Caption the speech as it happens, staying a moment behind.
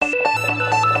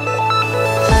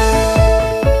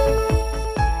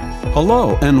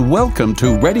Hello and welcome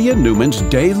to Reddy Neumann's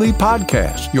Daily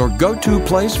Podcast, your go-to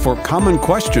place for common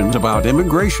questions about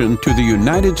immigration to the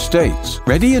United States.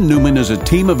 Reddy Neumann is a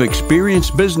team of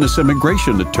experienced business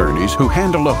immigration attorneys who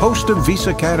handle a host of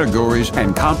visa categories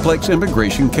and complex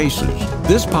immigration cases.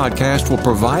 This podcast will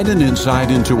provide an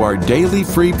insight into our daily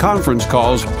free conference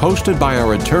calls hosted by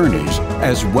our attorneys,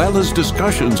 as well as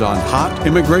discussions on hot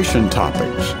immigration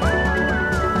topics.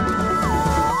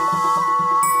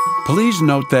 Please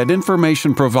note that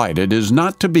information provided is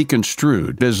not to be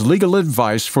construed as legal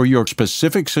advice for your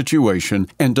specific situation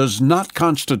and does not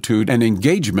constitute an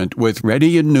engagement with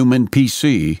Reddy Neumann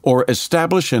PC or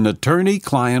establish an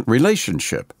attorney-client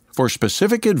relationship. For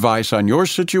specific advice on your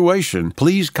situation,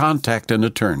 please contact an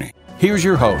attorney. Here's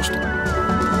your host.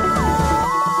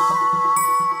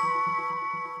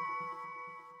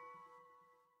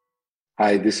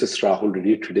 Hi, this is Rahul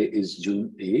Reddy. Today is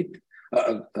June 8th.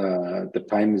 The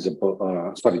time is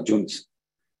about, June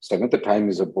 7th. The time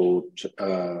is about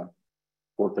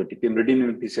 4:30 p.m. Reddy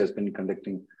Neumann PC has been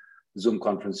conducting Zoom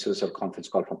conferences or conference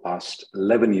call for past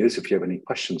 11 years. If you have any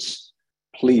questions,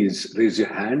 please raise your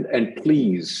hand and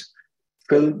please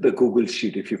fill the Google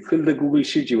Sheet. If you fill the Google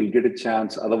Sheet, you will get a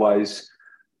chance. Otherwise,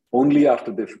 only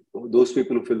after those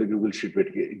people who fill the Google Sheet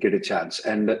will get a chance.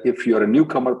 And if you're a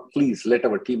newcomer, please let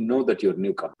our team know that you're a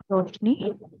newcomer.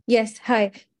 Yes,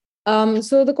 hi.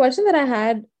 So the question that I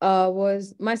had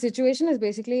was, my situation is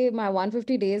basically my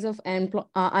 150 days of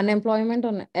unemployment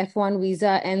on F1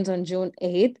 visa ends on June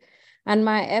 8th, and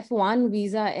my F1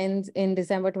 visa ends in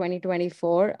December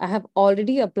 2024. I have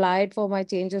already applied for my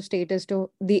change of status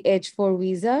to the H4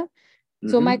 visa.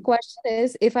 So my question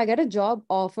is, if I get a job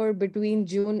offer between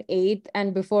June 8th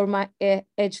and before my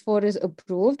H4 is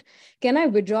approved, can I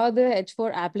withdraw the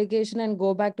H4 application and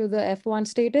go back to the F1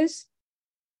 status?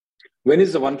 When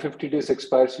is the 150 days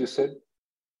expires, you said?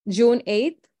 June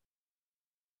 8th.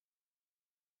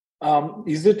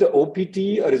 Is it a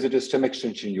OPT or is it a STEM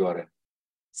extension you are in?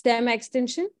 STEM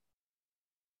extension?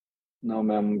 No,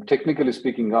 ma'am. Technically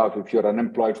speaking, if you're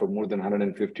unemployed for more than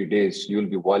 150 days, you'll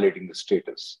be violating the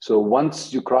status. So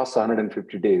once you cross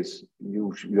 150 days,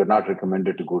 you're not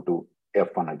recommended to go to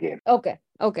F1 again. Okay,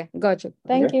 gotcha.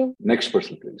 Thank you. Next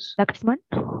person, please. Lakshman.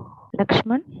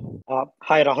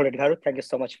 Hi, Rahul Reddy. Thank you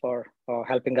so much for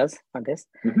helping us on this.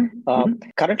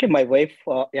 Currently, my wife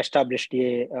established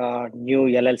a new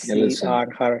LLC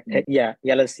on her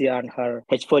LLC on her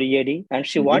H4 EAD, and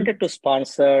she wanted to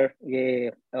sponsor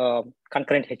a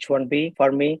concurrent H1B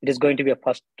for me. It is going to be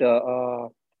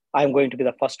I'm going to be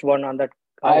the first one on that.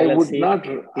 I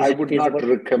LLC. would not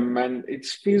recommend.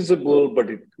 It's feasible, but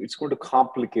it's going to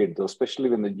complicate though,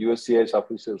 especially when the USCIS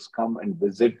officers come and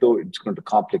visit though, it's going to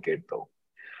complicate though.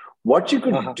 What you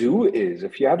could do is,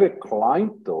 if you have a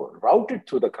client though, route it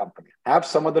to the company. Have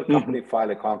some other company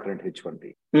file a concurrent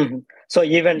H1B. So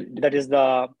even that is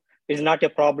not a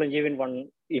problem even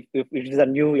if it is a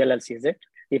new LLC, is it?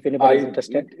 If anybody is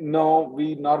interested? No,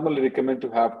 we normally recommend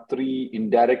to have 3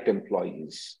 indirect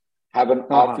employees. Have an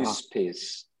office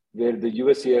space where the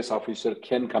USCIS officer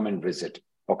can come and visit.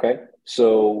 Okay.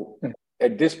 So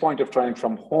at this point of time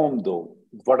from home though,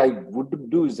 what I would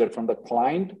do is that from the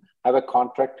client, have a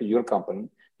contract to your company.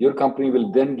 Your company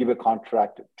will then give a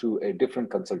contract to a different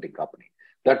consulting company.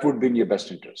 That would be in your best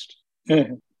interest.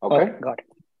 Okay. Got it.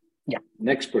 Yeah.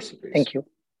 Next person, please. Thank you.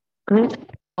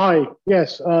 Hi.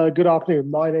 Yes. Good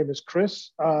afternoon. My name is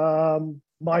Chris.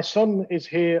 My son is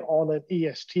here on an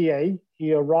ESTA.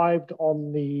 He arrived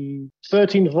on the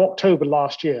 13th of October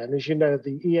last year. And as you know,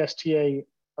 the ESTA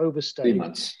overstay 3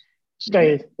 months.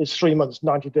 Stay is 3 months,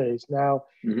 90 days. Now,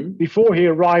 before he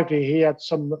arrived here, he had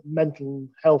some mental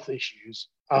health issues.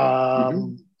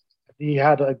 He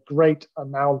had a great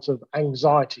amount of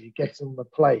anxiety getting on the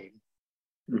plane.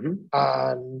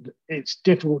 And it's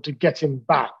difficult to get him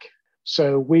back.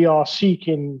 So we are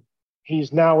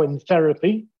he's now in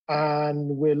therapy, and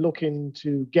we're looking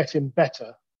to get him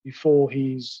better before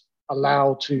he's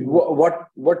allowed to.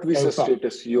 What visa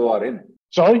status you are in?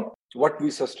 Sorry? What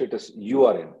visa status you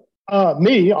are in?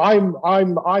 Me, I'm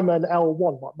an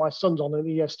L1, but my son's on an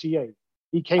ESTA.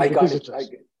 He came to visit us.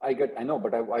 I know,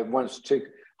 but I want to check.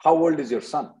 How old is your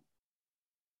son?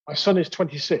 My son is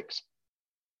 26.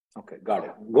 Okay, got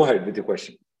it. Go ahead with your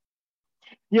question.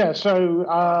 Yeah,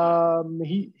 so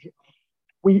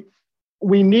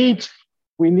we need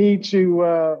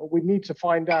to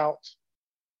find out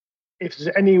if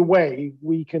there's any way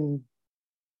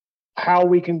how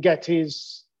we can get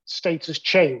his status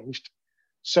changed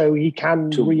so he can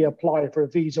reapply for a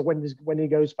visa when he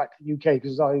goes back to the UK.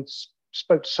 Because I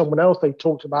spoke to someone else, they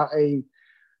talked about a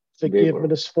to give him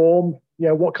this form?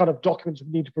 What kind of documents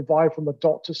we need to provide from the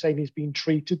doctor saying he's been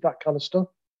treated, that kind of stuff?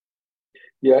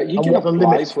 Yeah, he can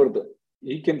apply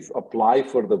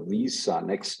for the visa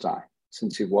next time.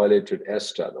 Since he violated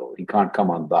ESTA, though, he can't come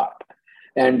on that.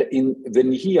 And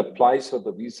when he applies for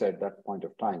the visa at that point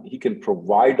of time, he can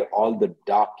provide all the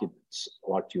documents,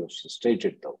 what you have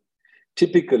stated, though.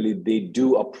 Typically, they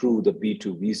do approve the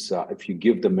B2 visa if you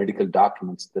give the medical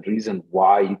documents. The reason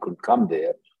why he could come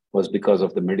there was because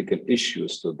of the medical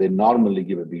issues. So they normally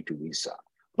give a B2 visa.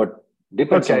 But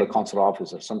depends on the consular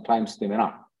officer. Sometimes they may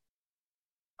not.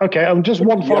 Okay, and just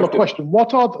one final question: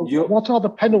 What are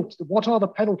the penalties? What are the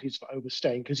penalties for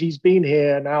overstaying? Because he's been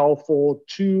here now for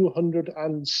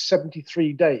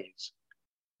 273 days.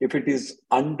 If it is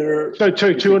under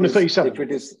 237.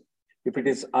 If it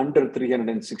is under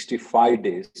 365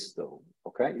 days, though,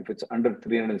 okay. If it's under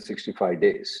 365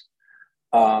 days,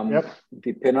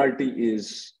 the penalty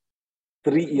is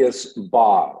 3 years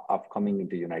bar of coming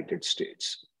into the United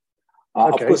States.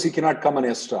 Of course, he cannot come on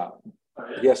ESTA.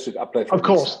 He has to apply for. Of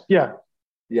course, yeah.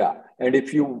 And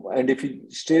if he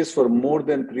stays for more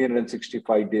than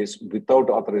 365 days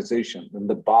without authorization, then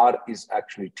the bar is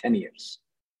actually 10 years.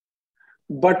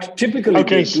 But typically,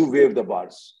 they do waive the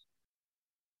bars.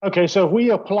 Okay, so if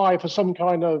we apply for some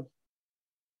kind of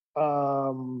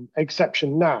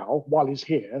exception now while he's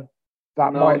here,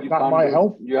 that might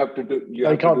help. You have to do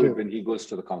it when he goes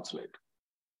to the consulate.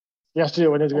 He has to do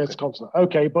it when he goes to the consulate.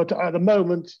 Okay, but at the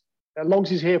moment, as long as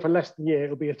he's here for less than a year,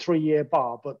 it'll be a 3-year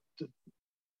bar. But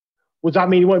would that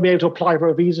mean he won't be able to apply for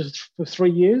a visa for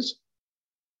 3 years?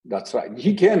 That's right.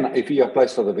 He can if he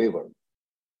applies for the waiver.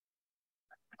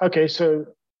 Okay, so,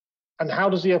 and how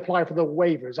does he apply for the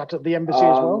waiver? Is that at the embassy as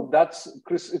well? That's,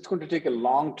 Chris, it's going to take a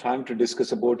long time to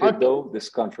discuss about it, though. This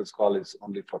conference call is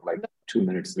only for like 2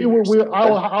 minutes.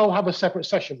 I'll have a separate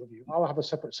session with you.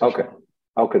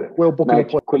 Okay. Then. We'll book my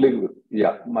colleague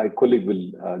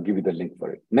will give you the link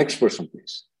for it. Next person,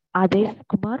 please. Adesh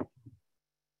Kumar.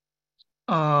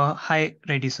 Hi,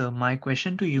 Reddy sir. My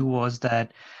question to you was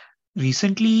that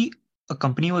recently a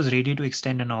company was ready to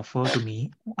extend an offer to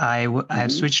me. I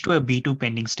have switched to a B2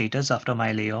 pending status after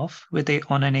my layoff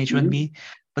on an H1B,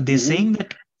 but they're saying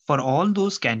that for all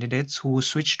those candidates who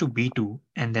switch to B2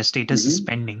 and their status is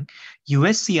pending,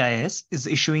 USCIS is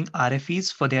issuing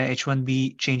RFEs for their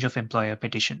H1B change of employer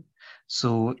petition.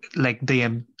 So like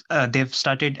they've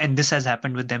started, and this has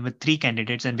happened with them with 3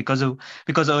 candidates. And because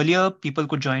earlier people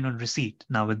could join on receipt.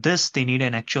 Now with this, they need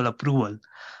an actual approval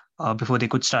before they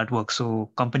could start work.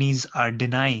 So companies are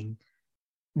denying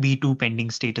B2 pending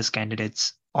status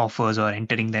candidates offers or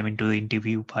entering them into the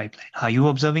interview pipeline. Are you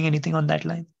observing anything on that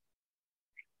line?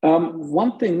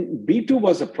 One thing, B2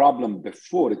 was a problem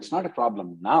before. It's not a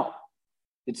problem now.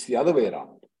 It's the other way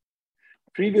around.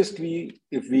 Previously,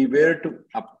 if we were to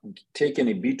take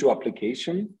any B2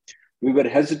 application, we were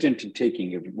hesitant in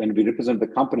taking it. When we represent the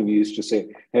company, we used to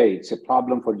say, hey, it's a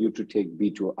problem for you to take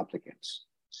B2 applicants.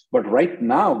 But right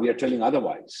now, we are telling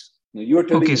otherwise. You're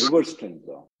telling reverse thing,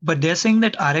 though. But they're saying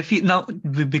that RFE, now,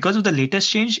 because of the latest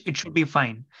change, it should be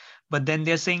fine. But then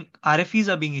they're saying RFEs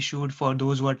are being issued for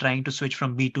those who are trying to switch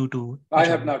from B2 to... I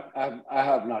have not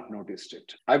noticed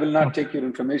it. I will not take your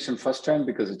information first time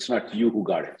because it's not you who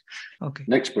got it. Okay.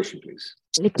 Next person, please.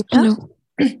 Hello.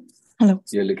 Hello.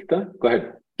 Yeah, Likita, go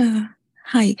ahead.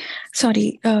 Hi.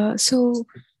 Sorry. So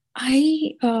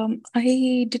I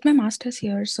did my master's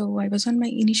here. So I was on my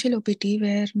initial OPT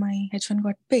where my H1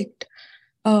 got picked.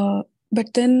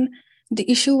 But then the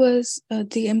issue was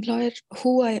the employer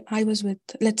who I was with,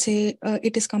 let's say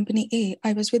it is company A,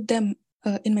 I was with them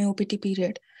in my OPT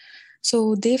period.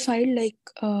 So they filed like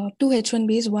 2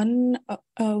 H1Bs, one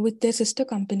with their sister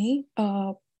company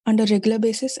under regular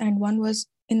basis and one was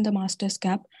in the master's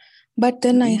gap. But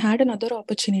then I had another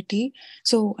opportunity.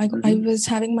 So I was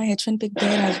having my H1 pick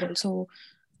there as well. So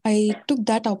I took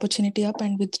that opportunity up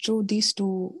and withdrew these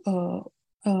 2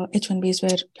 H1Bs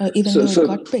where even though it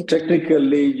got picked.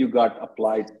 Technically, you got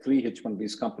applied 3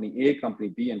 H1Bs, company A, company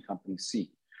B, and company C.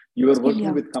 You were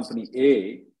working with company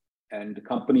A, and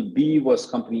company B was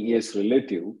company A's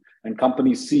relative, and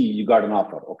company C, you got an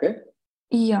offer, okay?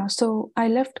 Yeah, so I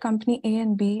left company A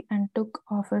and B and took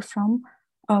offer from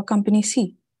company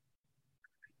C.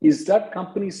 Is that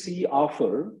company C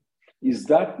offer, was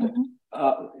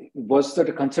that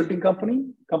a consulting company,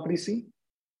 company C?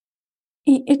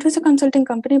 It was a consulting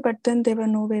company, but then they were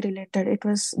no way related. It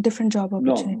was different job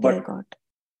opportunity I got.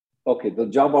 Okay, the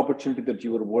job opportunity that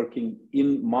you were working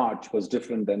in March was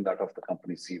different than that of the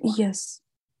company C one. Yes.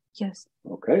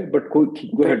 Okay, but go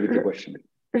ahead with your question.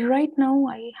 Right now,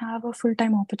 I have a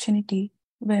full-time opportunity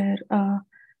where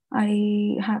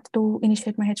I have to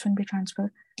initiate my H1B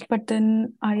transfer. But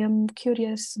then I am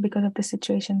curious because of the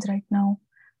situations right now.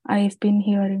 I've been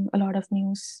hearing a lot of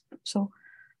news. So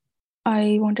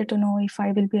I wanted to know if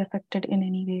I will be affected in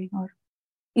any way, or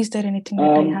is there anything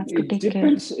that I have to take care?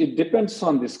 It depends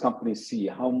on this company C.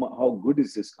 How good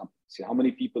is this company C? How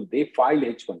many people they file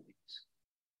H1Bs?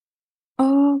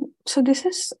 So this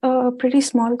is a pretty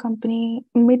small company,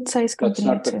 mid-sized company.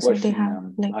 That's not the question. So they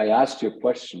have I asked you a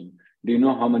question. Do you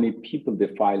know how many people they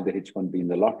filed the H1B in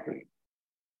the lottery?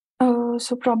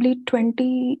 So probably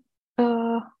 20,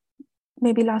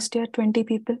 maybe last year, 20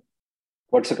 people.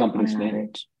 What's the company's name?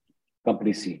 Average.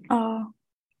 Company C.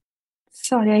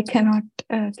 Sorry, I cannot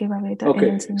give away the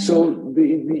agency name. So the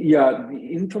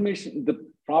information, the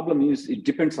problem is it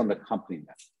depends on the company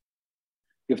now.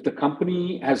 If the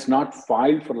company has not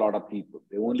filed for a lot of people,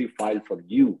 they only filed for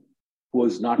you who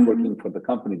is not working for the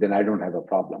company, then I don't have a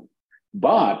problem.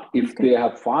 But if they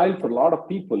have filed for a lot of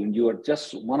people and you are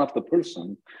just one of the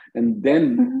person, and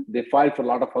then they file for a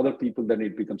lot of other people, then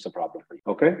it becomes a problem for you.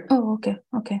 Okay? Oh, okay.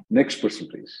 Okay. Next person,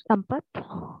 please. Sampath.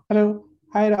 Hello.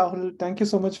 Hi, Rahul. Thank you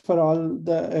so much for all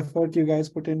the effort you guys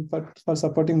put in for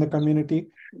supporting the community.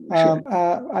 Sure.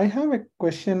 I have a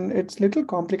question. It's a little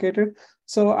complicated.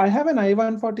 So I have an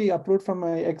I-140 approved from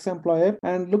my ex-employer,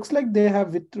 and looks like they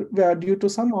have, due to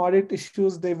some audit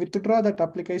issues, they withdraw that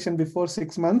application before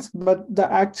 6 months, but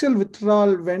the actual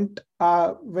withdrawal went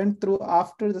through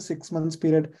after the 6 months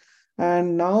period.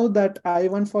 And now that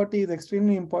I-140 is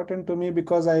extremely important to me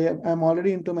because I am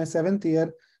already into my 7th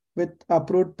year with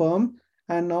approved perm.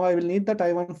 And now I will need that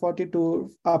I-140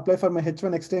 to apply for my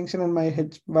H1 extension and my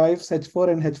wife's H4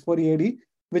 and H4 EAD,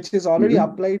 which is already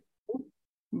applied.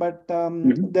 But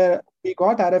we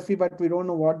got RFE, but we don't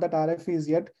know what that RFE is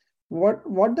yet.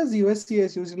 What does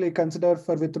USCIS usually consider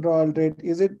for withdrawal rate?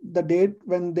 Is it the date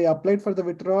when they applied for the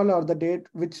withdrawal or the date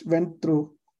which went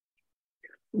through?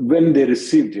 When they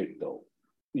received it, though.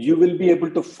 You will be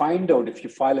able to find out if you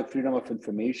file a freedom of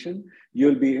information,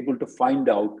 you'll be able to find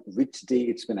out which day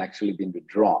it's been actually been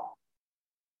withdrawn.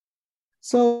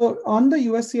 So on the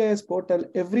USCIS portal,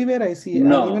 everywhere I see.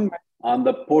 No, on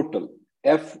the portal,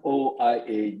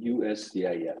 FOIA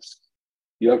USCIS.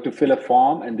 You have to fill a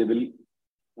form and they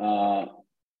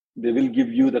will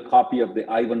give you the copy of the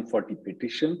I-140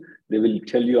 petition. They will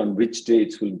tell you on which day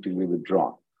it's going to be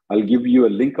withdrawn. I'll give you a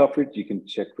link of it. You can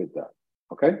check with that.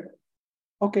 Okay?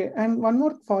 Okay, and one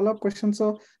more follow-up question.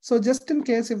 So just in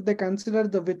case if they consider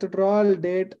the withdrawal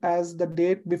date as the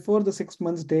date before the 6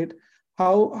 months date,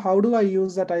 how do I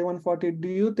use that I-140? Do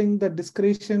you think that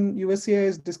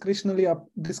USCIS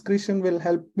discretion will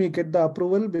help me get the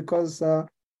approval? Because it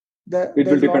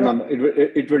will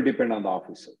depend on the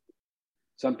officer.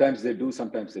 Sometimes they do,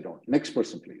 sometimes they don't. Next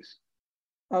person, please.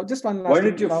 Just one last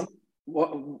thing.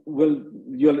 Well,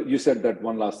 you said that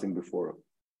one last thing before.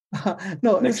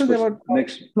 No, next this is about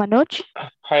next. Manoj.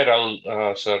 Hi,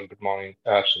 Rahul. Sir, good morning.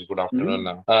 Actually, good afternoon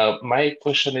now. My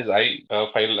question is, I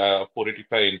filed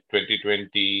 485 in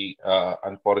 2020.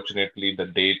 Unfortunately, the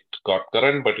date got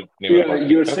current, but it never got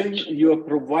you're saying you have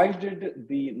provided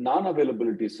the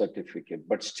non-availability certificate,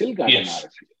 but still got an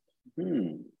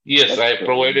RFE. Yes, I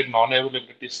provided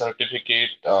non-availability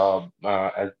certificate from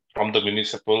the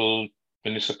municipal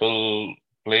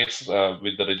place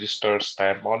with the registered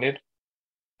stamp on it.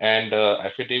 And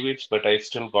affidavits, but I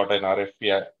still got an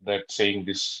RFE that saying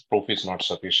this proof is not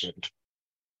sufficient.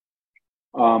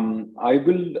 I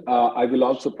will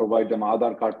also provide them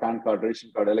Aadhaar card, PAN card,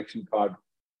 ration card, election card,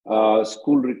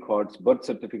 school records, birth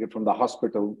certificate from the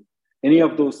hospital, any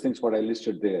of those things what I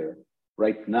listed there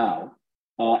right now.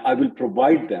 I will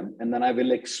provide them, and then I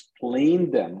will explain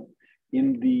them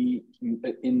in the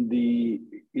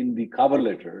cover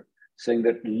letter, saying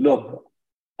that look.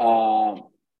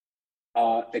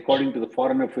 According to the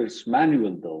Foreign Affairs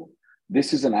Manual, though,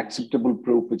 this is an acceptable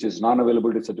proof, which is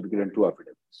non-availability certificate and 2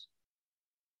 affidavits.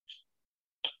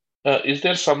 Is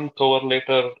there some cover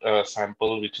letter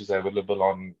sample which is available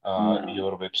on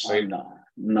your website?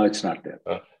 No, it's not there.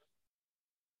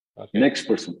 Okay. Next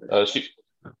person.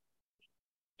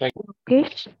 Thank you. Okay.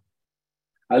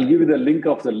 I'll give you the link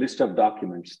of the list of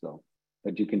documents, though,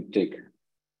 that you can take.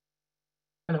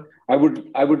 Hello.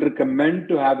 I would recommend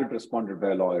to have it responded by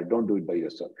a lawyer. Don't do it by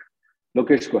yourself.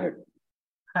 Lokesh, go ahead.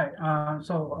 Hi.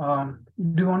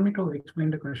 Do you want me to explain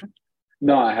the question?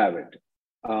 No, I have it.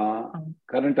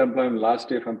 Current employment, last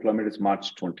day of employment is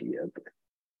March 20th.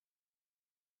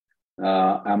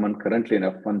 I'm currently in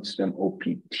F1 STEM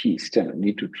OPT STEM.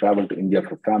 Need to travel to India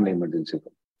for family emergency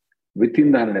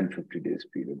within the 150 days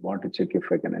period. Want to check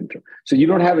if I can enter. So you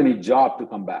don't have any job to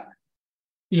come back?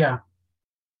 Yeah.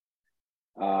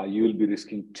 you will be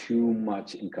risking too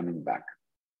much in coming back.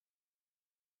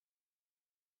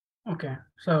 Okay.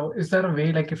 So is there a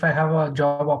way, like if I have a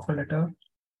job offer letter?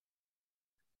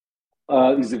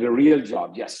 Is it a real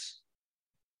job? Yes.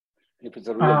 If it's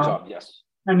a real job, yes.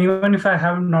 And even if I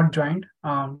have not joined,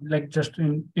 like just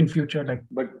in future, like.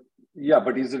 But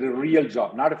is it a real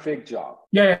job, not a fake job?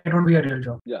 Yeah, it would be a real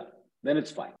job. Yeah, then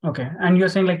it's fine. Okay. And you're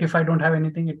saying like if I don't have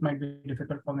anything, it might be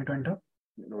difficult for me to enter?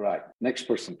 Right. Next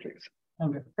person, please.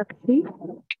 Okay.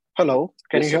 Hello,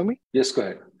 can you hear me? Yes, go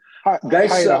ahead. Hi, Guys,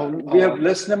 hi, Rahul. we have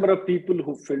less number of people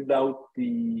who filled out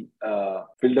the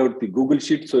Google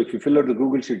Sheet. So if you fill out the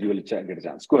Google Sheet, you will get a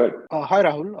chance. Go ahead. Hi,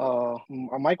 Rahul.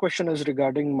 My question is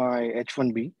regarding my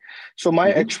H1B. So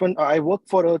my H1, I work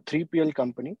for a 3PL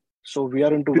company. So we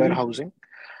are into warehousing.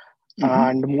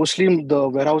 And mostly the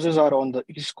warehouses are on the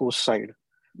East Coast side.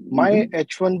 My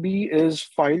H1B is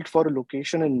filed for a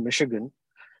location in Michigan.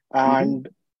 And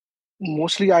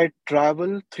mostly I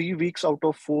travel 3 weeks out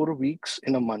of 4 weeks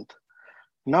in a month.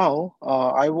 Now,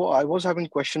 I was having a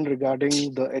question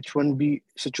regarding the H1B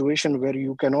situation where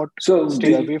you cannot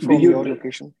stay away from your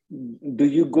location. Do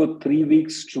you go 3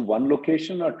 weeks to one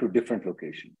location or to different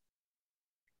location?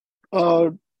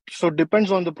 So it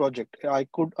depends on the project. I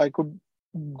could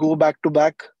go back to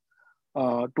back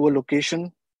to a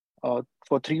location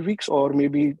for 3 weeks or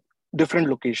maybe different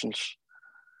locations.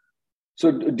 So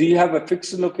do you have a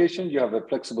fixed location? Do you have a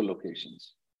flexible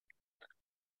locations?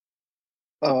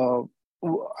 What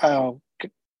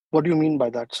do you mean by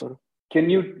that, sir? Can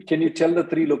you tell the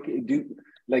three locations? Do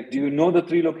you know the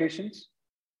 3 locations?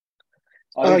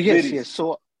 Yes.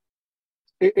 So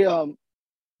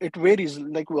it varies.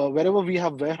 Like wherever we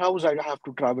have warehouse, I have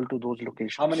to travel to those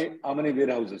locations. How many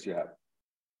warehouses you have?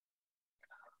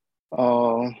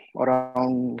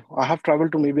 I have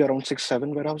traveled to maybe around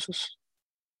 6-7 warehouses.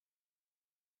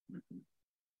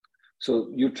 So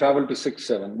you travel to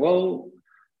 6-7. Well,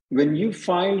 when you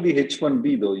file the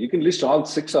H1B, though, you can list all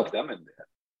 6 of them in there,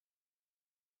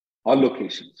 all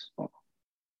locations.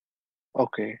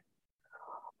 Okay.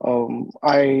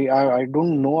 I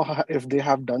don't know if they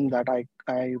have done that.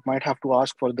 I might have to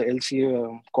ask for the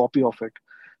LCA copy of it,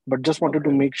 but just wanted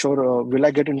to make sure. Will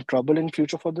I get in trouble in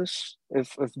future for this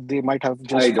if they might have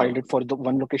just filed it for the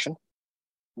one location?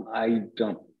 I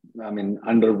don't. I mean,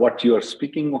 under what you are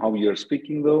speaking, how you are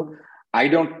speaking, though, I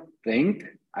don't think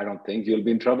you'll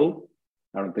be in trouble.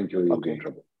 I don't think you'll be in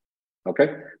trouble.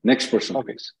 Okay. Next person,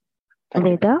 please.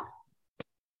 Veda.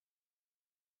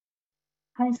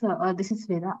 Hi, sir. This is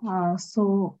Veda.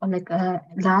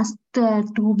 Last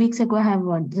 2 weeks ago, I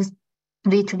have just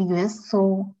reached the US.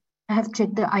 So I have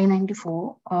checked the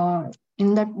I-94.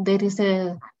 In that, there is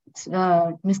a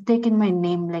mistake in my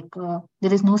name.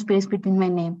 There is no space between my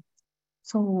name.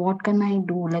 So what can I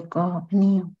do?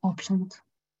 Any options?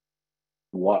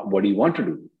 What do you want to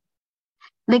do?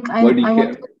 I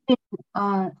want to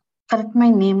correct my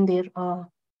name there.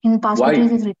 In passport,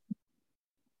 it is written.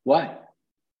 Why?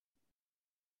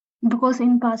 Because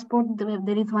in passport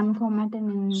there is one format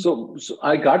and in... So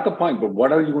I got the point, but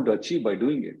what are you going to achieve by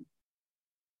doing it?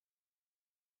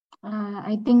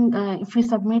 I think if we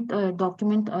submit a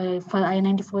document for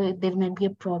I-94, there might be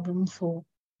a problem. So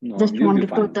just wanted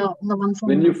to the one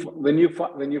format. When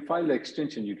you file the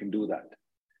extension, you can do that.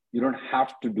 You don't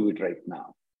have to do it right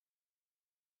now.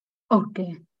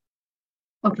 Okay.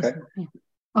 Okay. Yeah.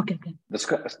 Okay.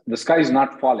 The sky is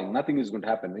not falling. Nothing is going to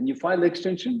happen. When you file the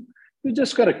extension, you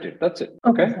just correct it. That's it.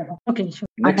 Okay. Okay. Sure.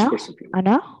 Next person, please.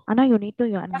 Anna, you need to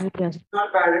unmute yourself.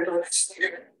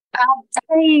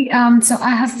 So I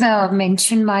have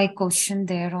mentioned my question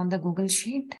there on the Google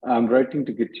Sheet. I'm writing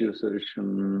to get you a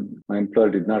solution. My employer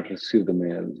did not receive the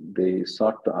mail. They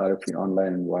sought the RFE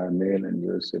online via mail in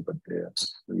USA, but they are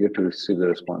yet to receive the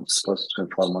response. First and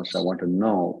foremost, I want to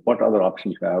know what other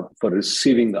options you have for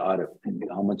receiving the RFE,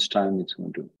 how much time it's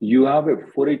going to. You have a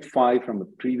 485 from a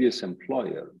previous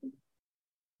employer.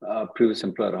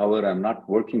 However, I'm not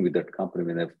working with that company.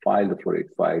 When I filed the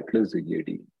 485, closed the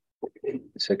EAD.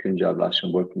 Second job last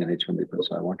year working in H1B,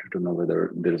 so I wanted to know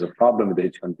whether there is a problem with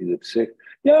H1B that's sick.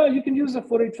 Yeah, you can use the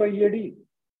 485 EAD.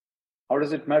 How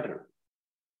does it matter?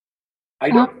 I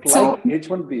don't like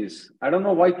H1Bs. I don't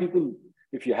know why people,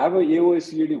 if you have a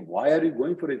AOS EAD, why are you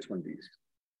going for H1Bs?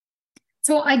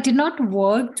 So I did not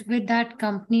work with that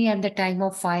company at the time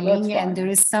of filing, and there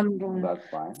is some rule. That's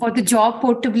fine. For the job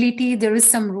portability, there is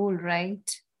some rule,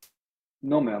 right?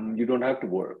 No, ma'am, you don't have to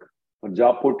work. For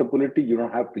job portability, you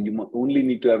don't have to. You only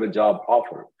need to have a job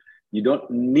offer. You don't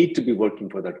need to be working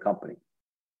for that company.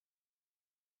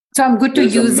 So I'm good to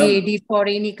use EAD for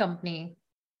any company.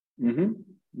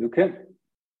 You can.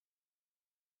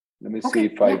 Let me see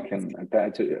if I can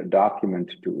attach a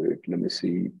document to it. Let me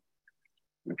see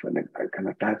if I can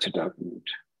attach a document.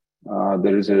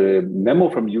 There is a memo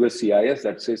from USCIS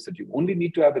that says that you only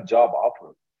need to have a job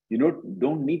offer. You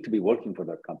don't need to be working for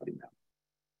that company now.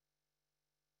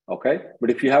 Okay, but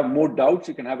if you have more doubts,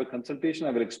 you can have a consultation.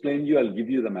 I will explain you. I'll give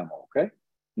you the memo. Okay,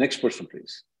 next person,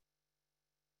 please.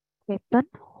 Ketan.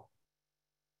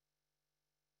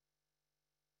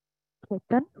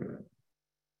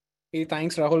 Hey,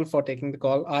 thanks, Rahul, for taking the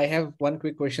call. I have one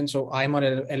quick question. So I'm on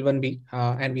L1B,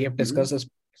 and we have discussed this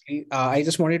previously. I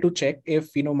just wanted to check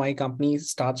if my company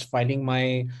starts filing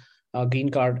my green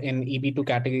card in EB2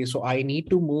 category. So I need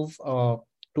to move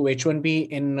to H1B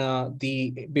in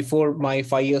before my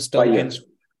 5 years term ends.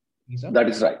 That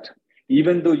is right.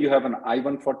 Even though you have an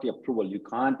I-140 approval, you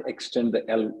can't extend the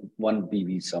L1B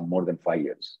visa more than 5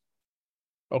 years.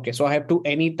 Okay, so I have to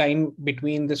any time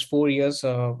between this 4 years.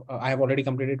 I have already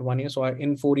completed 1 year, so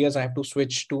in 4 years I have to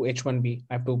switch to H1B.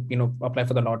 I have to apply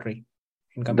for the lottery.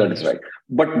 That is right.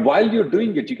 But while you're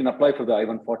doing it, you can apply for the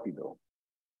I-140 though.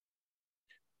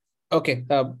 Okay.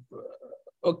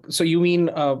 So you mean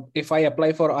if I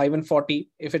apply for I-140,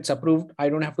 if it's approved, I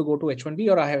don't have to go to H1B,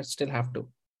 or I still have to?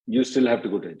 You still have to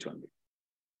go to H1B.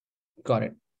 Got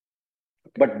it.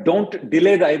 Okay. But don't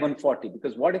delay the I-140,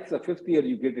 because what if the 5th year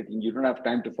you get it and you don't have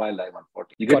time to file I-140?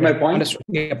 You get my point? Understood.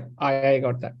 Yep, I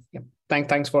got that. Yep.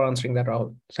 Thanks for answering that,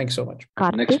 Rahul. Thanks so much.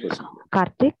 Next person.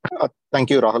 Karthik. Thank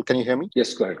you, Rahul. Can you hear me?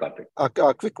 Yes, go ahead, Karthik.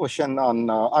 A quick question on,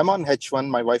 I'm on H1,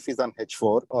 my wife is on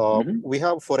H4. We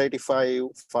have 485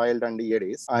 filed and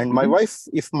EADs. And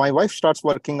if my wife starts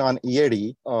working on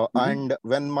EAD, and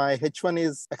when my H1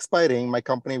 is expiring, my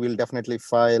company will definitely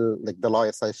file, like the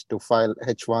lawyer says, to file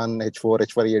H1,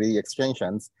 H4 EAD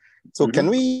extensions. So can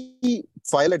we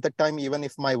file at that time, even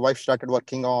if my wife started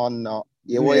working on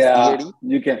EAD?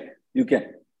 You can.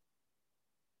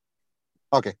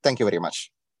 Okay, thank you very much.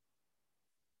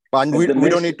 And we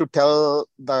don't need to tell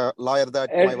the lawyer that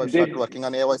my wife started working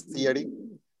on EAD?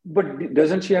 But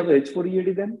doesn't she have a H4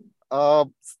 EAD then?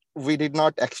 We did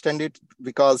not extend it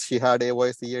because she had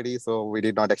EAD, so we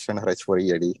did not extend her H4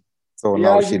 EAD. So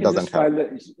now she doesn't have.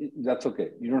 That's okay.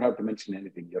 You don't have to mention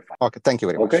anything. You're fine. Okay, thank you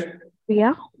very much. Okay.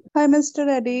 Yeah. Hi, Mr.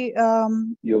 Reddy.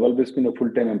 You've always been a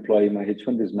full-time employee. My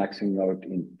H1 is maxing out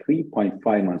in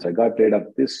 3.5 months. I got laid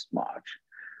up this March.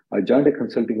 I joined a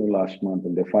consulting firm last month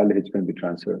and they filed a H1B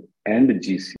transfer and a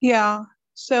GC. Yeah.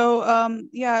 So,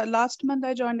 last month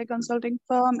I joined a consulting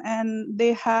firm and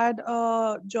they had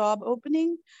a job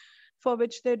opening for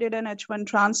which they did an H1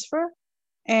 transfer.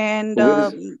 And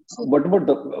what about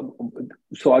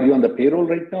so are you on the payroll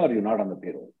right now or are you not on the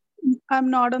payroll?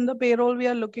 I'm not on the payroll. We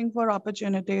are looking for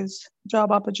opportunities,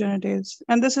 job opportunities.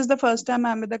 And this is the first time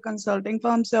I'm with a consulting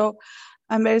firm. So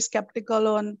I'm very skeptical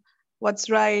on what's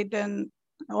right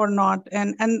or not.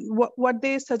 And what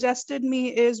they suggested me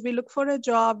is we look for a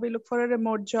job, we look for a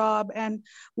remote job. And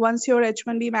once your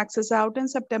H1B maxes out in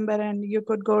September and you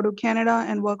could go to Canada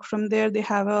and work from there, they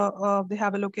have a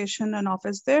location, an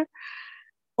office there.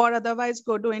 Or otherwise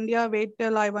go to India, wait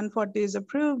till I-140 is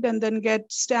approved and then get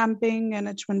stamping and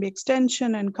H1B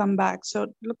extension and come back. So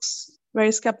it looks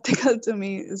very skeptical to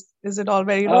me. Is it all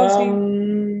very rosy?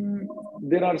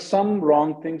 There are some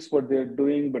wrong things what they're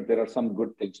doing, but there are some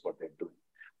good things what they're doing.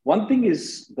 One thing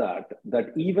is that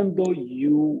even though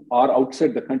you are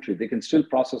outside the country, they can still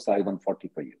process I-140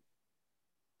 for you.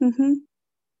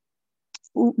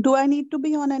 Do I need to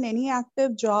be on any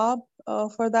active job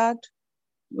for that?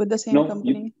 With the same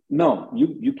company?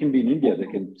 You can be in India. They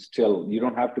can still, you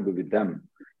don't have to be with them.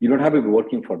 You don't have to be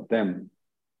working for them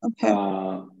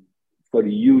for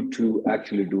you to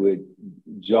actually do a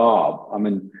job. I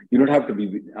mean, you don't have to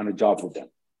be on a job with them.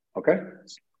 Okay.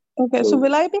 So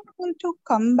will I be able to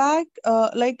come back?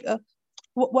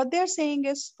 What they're saying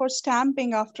is for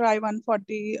stamping after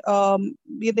I-140,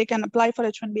 they can apply for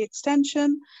H1B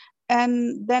extension.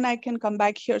 And then I can come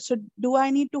back here. So do I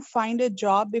need to find a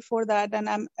job before that? And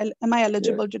am I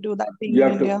eligible to do that being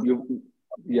in India?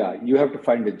 You have to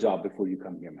find a job before you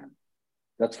come here, man.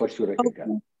 That's for sure. I can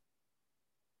tell.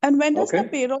 And when does the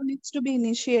payroll needs to be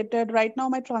initiated? Right now,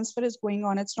 my transfer is going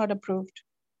on. It's not approved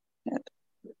yet.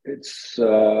 It's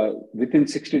within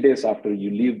 60 days after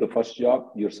you leave the first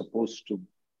job, you're supposed to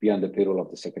be on the payroll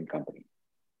of the second company.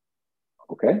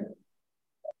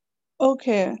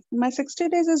 Okay, my 60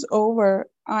 days is over.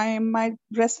 My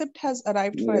receipt has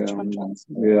arrived for H1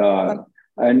 transfer. Yeah.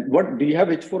 And what do you have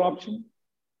H4 option?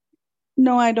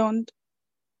 No, I don't.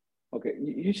 Okay,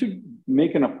 you should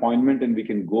make an appointment and we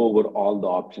can go over all the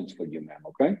options for you, ma'am.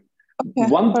 Okay.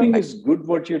 One thing is good.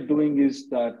 What you're doing is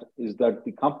that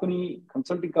the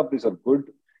consulting companies are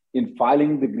good. in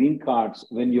filing the green cards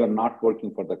when you are not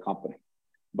working for the company.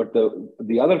 But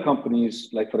the other companies,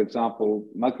 like for example,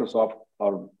 Microsoft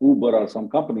or Uber or some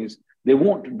companies, they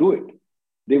won't do it.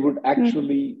 They would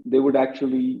actually,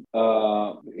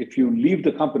 if you leave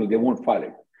the company, they won't file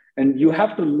it. And you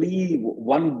have to leave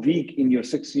 1 week in your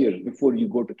 6 years before you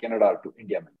go to Canada or to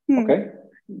India. Okay?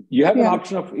 You have an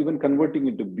option of even converting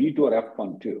into B2 or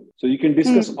F1 too. So you can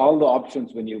discuss all the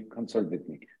options when you consult with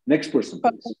me. Next person,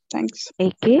 please. Thanks.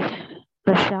 AK,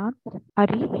 Prashant,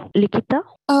 Hari, Likita.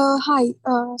 Hi.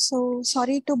 So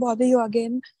sorry to bother you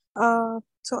again.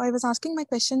 So I was asking my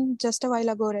question just a while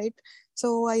ago, right?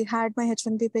 So I had my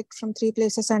H1B picked from 3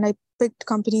 places and I picked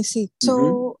company C.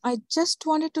 So I just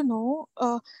wanted to know,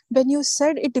 when you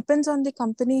said it depends on the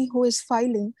company who is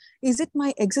filing, is it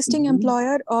my existing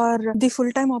employer or the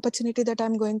full-time opportunity that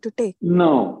I'm going to take?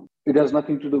 No, it has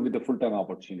nothing to do with the full-time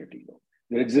opportunity, though.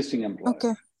 Your existing employer.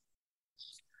 Okay.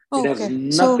 It has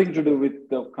nothing to do with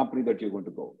the company that you're going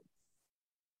to go.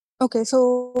 Okay,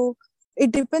 so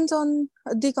it depends on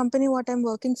the company what I'm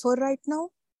working for right now?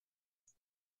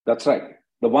 That's right.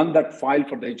 The one that filed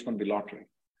for the H1B lottery.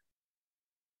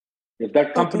 If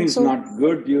that company is not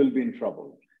good, you will be in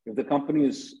trouble. If the company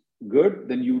is good,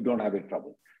 then you don't have any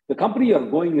trouble. The company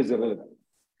you're going is irrelevant.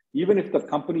 Even if the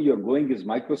company you're going is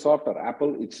Microsoft or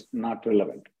Apple, it's not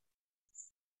relevant.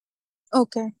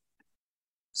 Okay.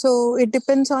 So it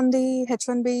depends on the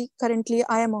H1B currently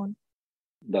I am on.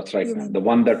 That's right. The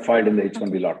one that filed in the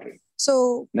H1B lottery.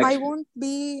 So I won't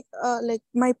be like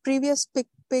my previous pick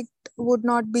would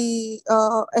not be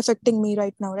affecting me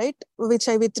right now, right? Which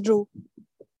I withdrew.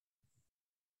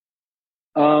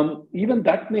 Even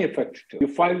that may affect too. You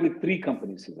filed with 3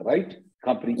 companies, right?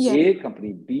 Company A,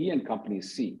 company B, and company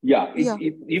C.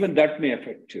 Even that may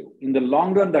affect too. In the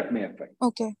long run, that may affect.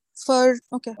 Okay.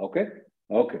 Okay.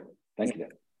 Thank you.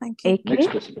 Thank you. Next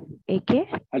question. AK.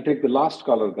 I'll take the last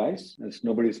caller, guys, as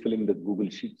nobody's filling the Google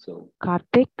sheet. So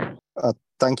Karthik.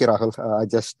 Thank you, Rahul. I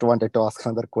just wanted to ask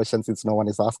another question since no one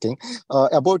is asking.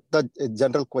 About the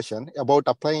general question about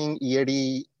applying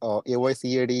EAD, AOS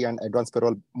EAD and advanced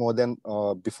payroll more than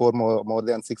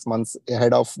 6 months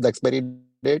ahead of the expiry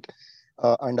date.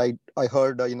 And I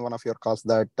heard in one of your calls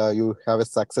that you have a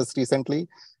success recently.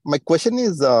 My question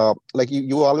is, like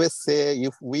you always say,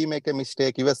 if we make a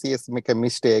mistake, USCIS make a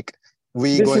mistake,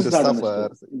 we're going to suffer.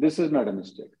 This is not a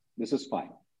mistake. This is fine.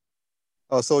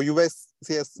 So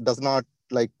USCIS does not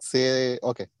like say,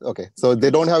 okay. So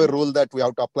they don't have a rule that we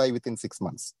have to apply within 6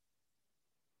 months.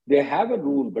 They have a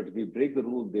rule, but if we break the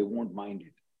rule, they won't mind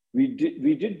it. We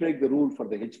did break the rule for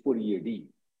the H4 EAD,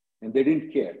 and they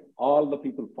didn't care. All the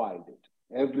people filed it.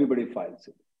 Everybody files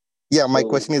it. Yeah, my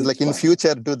question is like in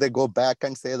future, do they go back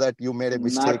and say that you made a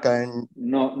mistake?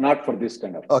 No, not for this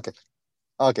kind of.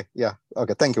 Okay. Yeah.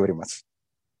 Okay. Thank you very much.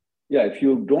 Yeah, if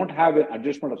you don't have an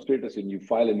adjustment of status and you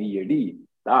file an EAD,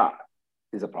 that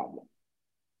is a problem.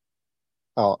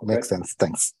 Oh, makes sense.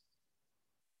 Thanks.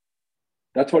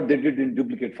 That's what they did in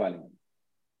duplicate filing.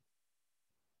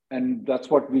 And that's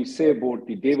what we say about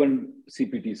the day one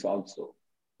CPTs also.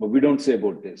 But we don't say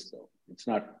about this, though. It's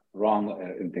not wrong or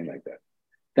anything like that.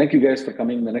 Thank you guys for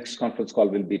coming. The next conference call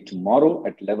will be tomorrow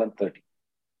at 11:30.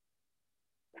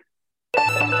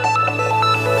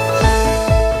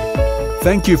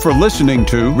 Thank you for listening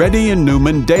to Reddy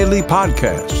Neumann Daily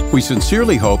Podcast. We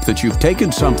sincerely hope that you've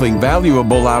taken something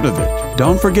valuable out of it.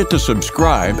 Don't forget to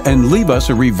subscribe and leave us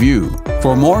a review.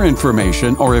 For more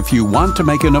information or if you want to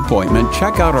make an appointment,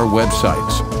 check out our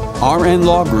websites,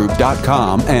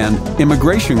 rnlawgroup.com and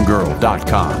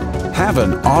immigrationgirl.com. Have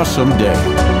an awesome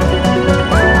day.